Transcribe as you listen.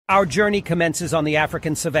Our journey commences on the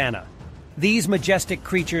African Savannah. These majestic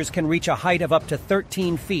creatures can reach a height of up to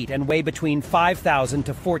 13 feet and weigh between 5,000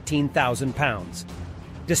 to 14,000 pounds.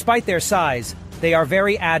 Despite their size, they are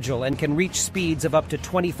very agile and can reach speeds of up to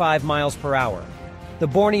 25 miles per hour. The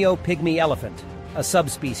Borneo pygmy elephant, a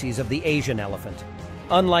subspecies of the Asian elephant.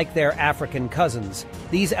 Unlike their African cousins,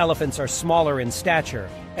 these elephants are smaller in stature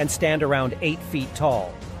and stand around 8 feet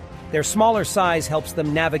tall. Their smaller size helps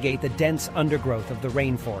them navigate the dense undergrowth of the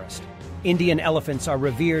rainforest. Indian elephants are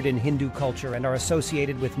revered in Hindu culture and are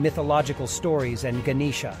associated with mythological stories and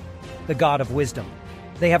Ganesha, the god of wisdom.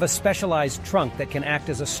 They have a specialized trunk that can act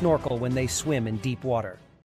as a snorkel when they swim in deep water.